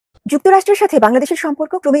যুক্তরাষ্ট্রের সাথে বাংলাদেশের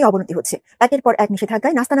সম্পর্ক ক্রমেই অবনতি হচ্ছে। একের পর এক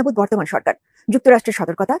নিষেধাজ্ঞায় নাস্তানাবুদ বর্তমান সরকার। যুক্তরাষ্ট্রের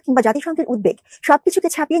সতর্কতা কিংবা জাতিসংঘের উদ্বেগ সবকিছুকে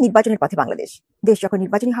ছাপিয়ে নির্বাচনের পথে বাংলাদেশ। দেশ যখন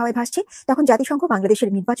নির্বাচনী হাওয়ায় ভাসছে, তখন জাতিসংঘ বাংলাদেশের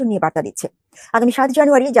নির্বাচন নিয়ে বার্তা দিচ্ছে। আগামী 7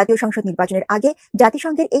 জানুয়ারি জাতীয় সংসদ নির্বাচনের আগে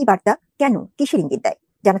জাতিসংঘের এই বার্তা কেন, কিসের ইঙ্গিত দেয়,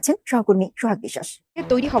 জানাচ্ছেন সহকর্মী সোহাগ বিশ্বাস।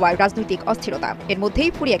 তৈরি হওয়ার রাজনৈতিক অস্থিরতা, এর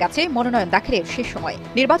মধ্যেই ফুরিয়ে গেছে মনোনয়ন দাখিলের শেষ সময়।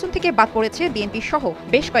 নির্বাচন থেকে বাদ পড়েছে বিএনপি সহ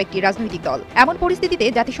বেশ কয়েকটি রাজনৈতিক দল। এমন পরিস্থিতিতে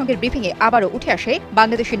জাতিসংঘের ব্রিফিংয়ে আবারও উঠে আসে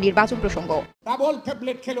বাংলাদেশের নির্বাচন প্রসঙ্গ। ডাবল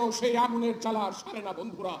ট্যাবলেট খেলেও সেই আগুনের জ্বালা সারে না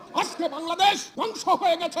বন্ধুরা। আজকে বাংলাদেশ ধ্বংস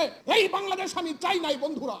হয়ে গেছে। এই বাংলাদেশ আমি চাই নাই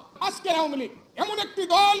বন্ধুরা। আজকে আওয়ামী লীগ এমন একটি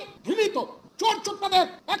দল, ঘৃণিত চোর চোট্টাদের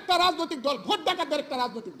একটা রাজনৈতিক দল, ভোট ডাকাতদের একটা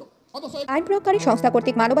রাজনৈতিক দল। আইন প্রয়োগকারী সংস্থা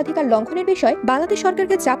কর্তৃক মানবাধিকার লঙ্ঘনের বিষয়ে বাংলাদেশ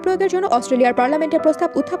সরকারকে চাপ প্রয়োগের জন্য অস্ট্রেলিয়ার পার্লামেন্টের প্রস্তাব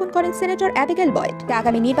উত্থাপন করেন সেনেটর অ্যাবিগেল বয়েড। তা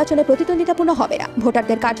আগামী নির্বাচনে প্রতিদ্বন্দ্বিতাপূর্ণ হবে না।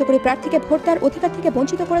 ভোটারদের কার্যকরী প্রার্থীকে ভোট দেওয়ার অধিকার থেকে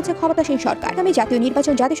বঞ্চিত করেছে ক্ষমতাসীন সরকার। আগামী জাতীয়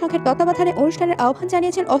নির্বাচন জাতিসংঘের তত্ত্বাবধানে অনুষ্ঠানের আহ্বান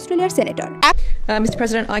জানিয়েছেন অস্ট্রেলিয়ার senator. Mr.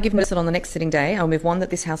 President, I give notice on the next sitting day. I'll move one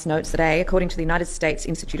that this House notes that according to the United States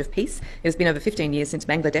Institute of Peace, it has been over 15 years since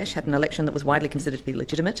Bangladesh had an election that was widely considered to be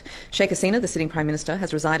legitimate. Sheikh Hasina, the sitting Prime Minister, has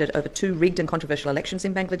resided over 2 rigged and controversial elections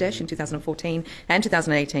in Bangladesh in 2014 and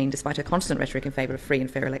 2018, despite her constant rhetoric in favour of free and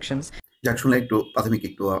fair elections. যাক, শুনলে একটু প্রাথমিক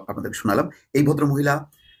একটু আপনাদের শোনালাম। এই ভদ্র মহিলা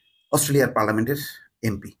অস্ট্রেলিয়ার পার্লামেন্টের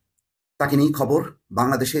এমপি। তাকে নিয়ে খবর,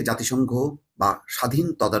 বাংলাদেশে জাতিসংঘ বা স্বাধীন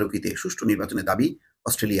তদারকিতে সুষ্ঠু নির্বাচনের দাবি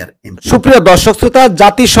অস্ট্রেলিয়ার এমপি। সুপ্রিয় দর্শক শ্রোতা,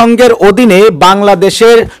 জাতিসংঘের অধীনে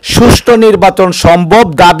বাংলাদেশের সুষ্ঠু নির্বাচন সম্ভব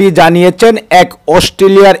দাবি জানিয়েছেন এক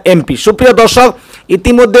অস্ট্রেলিয়ার এমপি। সুপ্রিয় দর্শক,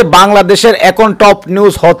 ইতিমধ্যে বাংলাদেশের এখন টপ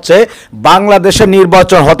নিউজ হচ্ছে বাংলাদেশের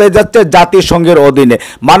নির্বাচন হতে যাচ্ছে জাতিসংঘের অধীনে,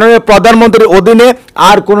 মাননীয় প্রধানমন্ত্রীর অধীনে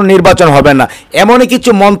আর কোনো নির্বাচন হবে না। এমনই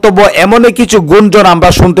কিছু মন্তব্য, এমনই কিছু গুঞ্জন আমরা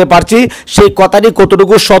শুনতে পারছি। সেই কথাটি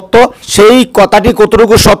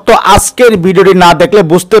কতটুকু সত্য আজকের ভিডিওটি না দেখলে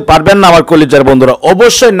বুঝতে পারবেন না আমার কলিজার বন্ধুরা।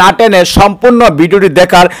 অবশ্যই না টেনে সম্পূর্ণ ভিডিওটি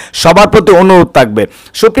দেখার সবার প্রতি অনুরোধ থাকবে।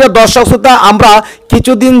 সুপ্রিয় দর্শক শ্রোতা, আমরা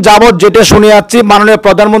কিছুদিন যাবৎ যেটা শুনে যাচ্ছি, মাননীয়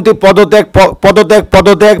প্রধানমন্ত্রী পদত্যাগ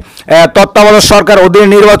তত্ত্বাবধায়ক সরকার অধীনে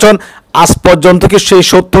নির্বাচন। আজ পর্যন্ত কি সেই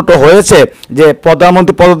সত্যটা হয়েছে যে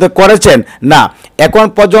প্রধানমন্ত্রী পদত্যাগ করেছেন? না, এখন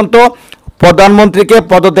পর্যন্ত প্রধানমন্ত্রীকে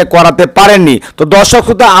পদত্যাগ করাতে পারেননি। তো দর্শক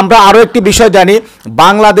শ্রোতা, আমরা আরও একটি বিষয় জানি,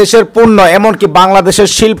 বাংলাদেশের পণ্য, এমনকি বাংলাদেশের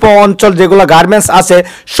শিল্প অঞ্চল যেগুলো গার্মেন্টস আছে,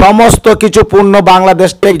 সমস্ত কিছু পণ্য বাংলাদেশ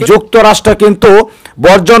থেকে যুক্তরাষ্ট্র কিন্তু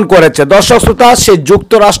বর্জন করেছে। দর্শক শ্রোতা, সেই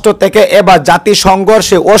যুক্তরাষ্ট্র থেকে এবার জাতিসংঘ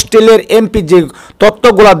সেই অস্ট্রেলিয়ার এমপি যে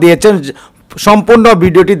তথ্যগুলো দিয়েছেন, সম্পূর্ণ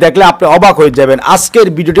ভিডিওটি দেখলে আপনি অবাক হয়ে যাবেন। আজকের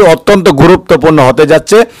ভিডিওটি অত্যন্ত গুরুত্বপূর্ণ হতে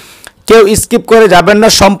যাচ্ছে, কেউ স্কিপ করে যাবেন না।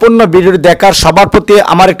 সম্পূর্ণ ভিডিওটি দেখার সবার প্রতি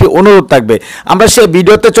আমার একটি অনুরোধ থাকবে। আমরা সেই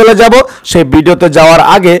ভিডিওতে চলে যাব। সেই ভিডিওতে যাওয়ার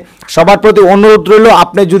আগে সবার প্রতি অনুরোধ রইল,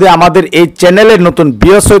 আপনি যদি আমাদের এই চ্যানেলের নতুন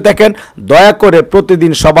ভিউয়ার্স হয়ে থাকেন, দয়া করে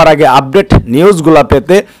প্রতিদিন সবার আগে আপডেট নিউজগুলো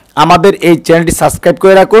পেতে আমাদের এই চ্যানেলটি সাবস্ক্রাইব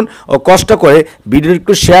করে রাখুন ও কষ্ট করে ভিডিওটি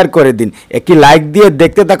একটু শেয়ার করে দিন। একটি লাইক দিয়ে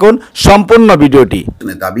দেখতে থাকুন সম্পূর্ণ ভিডিওটি।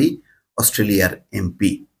 দাবি অস্ট্রেলিয়ার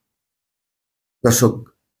এমপি। দর্শক,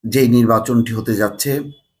 যেই নির্বাচনটি হতে যাচ্ছে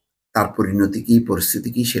তার পরিণতি কি, পরিস্থিতি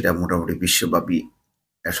কি, সেটা মোটামুটি বিশ্বব্যাপী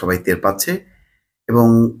সবাই টের পাচ্ছে এবং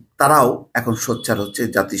তারাও এখন সোচ্চার হচ্ছে।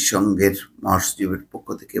 জাতিসংঘের মহাসচিবের পক্ষ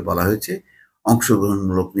থেকে বলা হয়েছে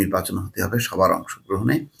অংশগ্রহণমূলক নির্বাচন হতে হবে, সবার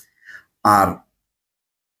অংশগ্রহণে। আর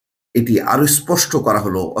এটি আরো স্পষ্ট করা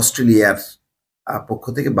হলো অস্ট্রেলিয়ার পক্ষ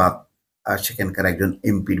থেকে বা সেখানকার একজন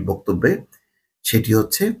এমপির বক্তব্যে। সেটি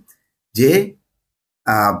হচ্ছে যে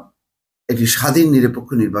একটি স্বাধীন নিরপেক্ষ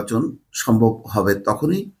নির্বাচন সম্ভব হবে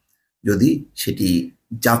তখনই যদি সেটি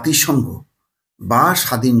জাতিসংঘ বা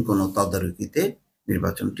স্বাধীন কোনো তদারকিতে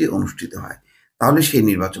নির্বাচনটি অনুষ্ঠিত হয়, তাহলে সেই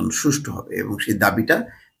নির্বাচন সুষ্ঠু হবে। এবং সেই দাবিটা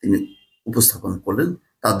তিনি উপস্থাপন করলেন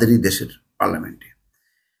তাদেরই দেশের পার্লামেন্টে।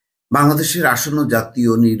 বাংলাদেশের আসন্ন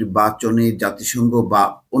জাতীয় নির্বাচনে জাতিসংঘ বা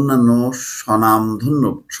অন্যান্য স্বনামধন্য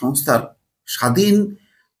সংস্থার স্বাধীন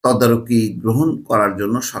তদারকি গ্রহণ করার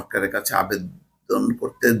জন্য সরকারের কাছে আবেদন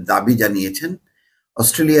করতে দাবি জানিয়েছেন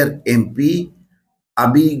অস্ট্রেলিয়ার এমপি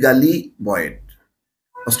আবিগালি বয়েড।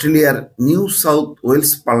 অস্ট্রেলিয়ার নিউ সাউথ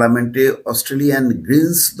ওয়েলস পার্লামেন্টে অস্ট্রেলিয়ান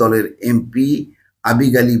গ্রিনস দলের এমপি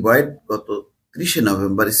আবিগালি বয়েড গত 30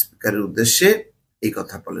 নভেম্বর স্পিকারের উদ্দেশ্যে এই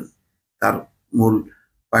কথা বলেন। তার মূল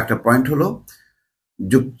কয়েকটা পয়েন্ট হলো,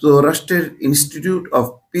 যুক্তরাষ্ট্রের ইনস্টিটিউট অফ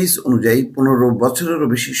পিস অনুযায়ী 15 বছরেরও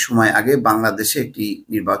বেশি সময় আগে বাংলাদেশে একটি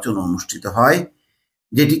নির্বাচন অনুষ্ঠিত হয়,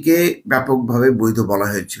 যেটিকে ব্যাপকভাবে বৈধ বলা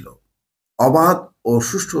হয়েছিল। অবাধ ও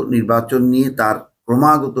সুষ্ঠু নির্বাচন নিয়ে তার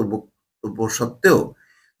ক্রমাগত বক্তব্য সত্ত্বেও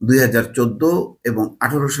 2014 এবং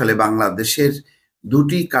 18 সালে বাংলাদেশের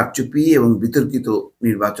দুটি কারচুপি এবং বিতর্কিত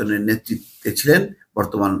নির্বাচনের নেতৃত্বে ছিলেন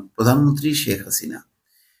বর্তমান প্রধানমন্ত্রী শেখ হাসিনা।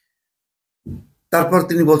 তারপর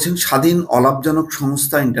তিনি বলছেন, স্বাধীন অলাভজনক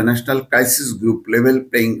সংস্থা international crisis group level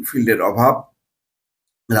playing ফিল্ডের অভাব,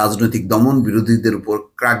 রাজনৈতিক দমন, বিরোধীদের উপর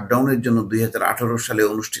ক্র্যাকডাউনের জন্য 2018 সালে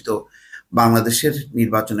অনুষ্ঠিত বাংলাদেশের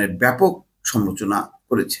নির্বাচনের ব্যাপক সমালোচনা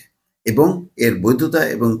করেছে এবং এর বৈধতা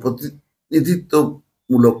এবং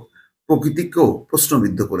প্রতিনিধিত্বমূলক প্রকৃতিকেও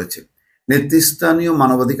প্রশ্নবিদ্ধ করেছে। নেতৃস্থানীয়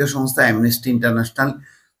মানবাধিকার সংস্থা অ্যামনেস্টি ইন্টারন্যাশনাল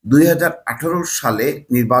 2018 সালে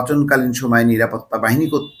নির্বাচনকালীন সময়ে নিরাপত্তা বাহিনী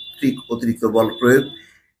কর্তৃক অতিরিক্ত বল প্রয়োগ,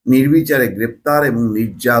 নির্বিচারে গ্রেপ্তার এবং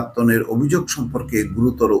নির্যাতনের অভিযোগ সম্পর্কে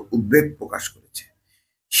গুরুতর উদ্বেগ প্রকাশ করেছে।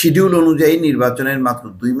 শিডিউল অনুযায়ী নির্বাচনের মাত্র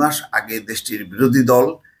 2 মাস আগে দেশটির বিরোধী দল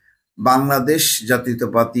বাংলাদেশ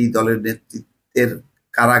জাতীয়তাবাদী দলের নেতৃত্বের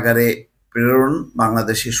কারাগারে প্রেরণ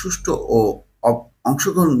বাংলাদেশে সুষ্ঠু ও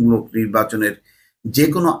অংশগ্রহণমূলক নির্বাচনের যে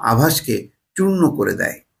কোনো আভাসকে চূর্ণ করে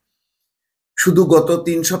দেয়। শুধু গত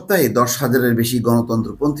 3 সপ্তাহে 10,000-এর বেশি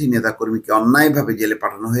গণতন্ত্রপন্থী নেতাকর্মীকে অন্যায়ভাবে জেলে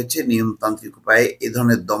পাঠানো হয়েছে। নিয়মতান্ত্রিক উপায়ে এ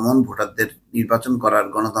ধরনের দমন ভোটারদের নির্বাচন করার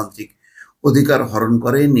গণতান্ত্রিক অধিকার হরণ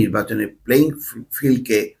করে, নির্বাচনের প্লেইং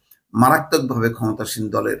ফিল্ডকে মারাত্মকভাবে ক্ষমতাসীন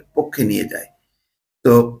দলের পক্ষে নিয়ে যায়।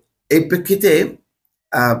 তো এই প্রেক্ষিতে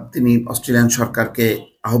তিনি অস্ট্রেলিয়ান সরকারকে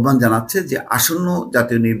আহ্বান জানাচ্ছে যে আসন্ন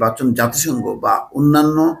জাতীয় নির্বাচন জাতিসংঘ বা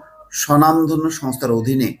অন্যান্য স্বনামধন্য সংস্থার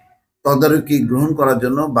অধীনে তদারকি গ্রহণ করার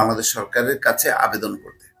জন্য বাংলাদেশ সরকারের কাছে আবেদন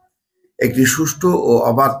করতে, একটি সুষ্ঠু ও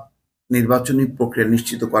অবাধ নির্বাচনী প্রক্রিয়া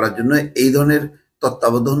নিশ্চিত করার জন্য এই ধরনের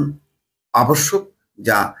তত্ত্বাবধান আবশ্যক,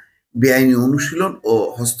 যা বেআইনি অনুশীলন ও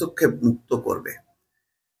হস্তক্ষেপ মুক্ত করবে।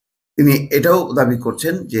 তিনি এটাও দাবি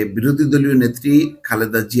করছেন যে বিরোধী দলীয় নেত্রী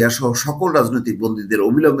খালেদা জিয়া সহ সকল রাজনৈতিক বন্দীদের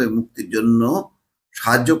অবিলম্বে মুক্তির জন্য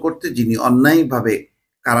সাহায্য করতে, যিনি অন্যায়ভাবে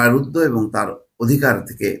কারারুদ্ধ এবং তার অধিকার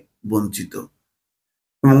থেকে বঞ্চিত।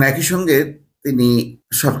 এবং একই সঙ্গে তিনি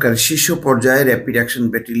সরকারের শীর্ষ পর্যায়ে র্যাপিড অ্যাকশন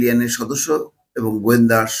ব্যাটালিয়নের সদস্য এবং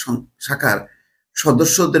গোয়েন্দা শাখার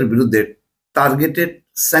সদস্যদের বিরুদ্ধে টার্গেটেড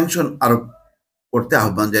স্যাংশন আরোপ করতে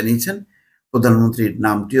আহ্বান জানিয়েছেন। প্রধানমন্ত্রীর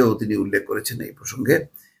নামটিও তিনি উল্লেখ করেছেন এই প্রসঙ্গে।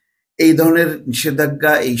 এই ধরনের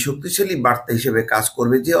নিষেধাজ্ঞা এই শক্তিশালী বার্তা হিসেবে কাজ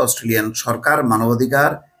করবে যে অস্ট্রেলিয়ান সরকার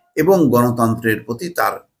মানবাধিকার এবং গণতন্ত্রের প্রতি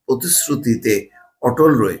তার প্রতিশ্রুতিতে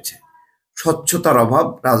অটল রয়েছে। স্বচ্ছতার অভাব,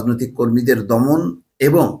 রাজনৈতিক কর্মীদের দমন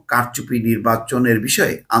এবং কারচুপি নির্বাচনের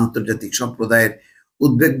বিষয়ে আন্তর্জাতিক সম্প্রদায়ের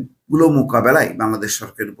উদ্বেগগুলো মোকাবেলায় বাংলাদেশ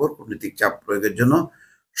সরকারের উপর কূটনৈতিক চাপ প্রয়োগের জন্য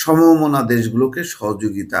সমমনা দেশগুলোকে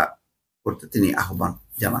সহযোগিতা করতে তিনি আহ্বান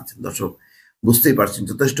জানাচ্ছেন। দর্শক, বুঝতেই পারছেন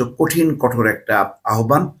যথেষ্ট কঠোর একটা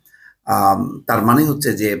আহ্বান। তার মানে হচ্ছে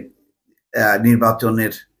যে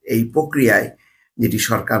নির্বাচনের এই প্রক্রিয়ায় যেটি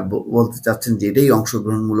সরকার বলতে চাচ্ছেন যে এটাই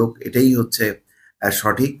অংশগ্রহণমূলক, এটাই হচ্ছে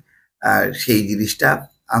সঠিক, সেই জিনিসটা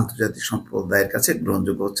আন্তর্জাতিক সম্প্রদায়ের কাছে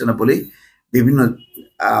গ্রহণযোগ্য হচ্ছে না বলেই বিভিন্ন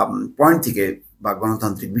পয়েন্ট থেকে বা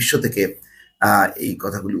গণতান্ত্রিক বিশ্ব থেকে এই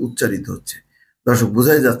কথাগুলি উচ্চারিত হচ্ছে। দর্শক,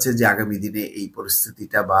 বোঝাই যাচ্ছে যে আগামী দিনে এই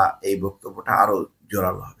পরিস্থিতিটা বা এই বক্তব্যটা আরো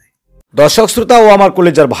জোরালো হবে। দর্শক শ্রোতা ও আমার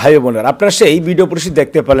কলেজের ভাই বোনেরা, আপনারা সেই ভিডিও পরিস্থিতি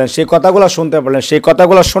দেখতে পেলেন, সেই কথাগুলো শুনতে পেলেন। সেই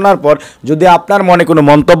কথাগুলো শোনার পর যদি আপনার মনে কোনো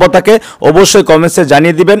মন্তব্য থাকে অবশ্যই কমেন্টসে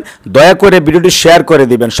জানিয়ে দিবেন। দয়া করে ভিডিওটি শেয়ার করে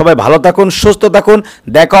দিবেন। সবাই ভালো থাকুন, সুস্থ থাকুন।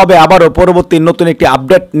 দেখা হবে আবারও পরবর্তী নতুন একটি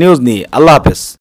আপডেট নিউজ নিয়ে। আল্লাহ হাফেজ।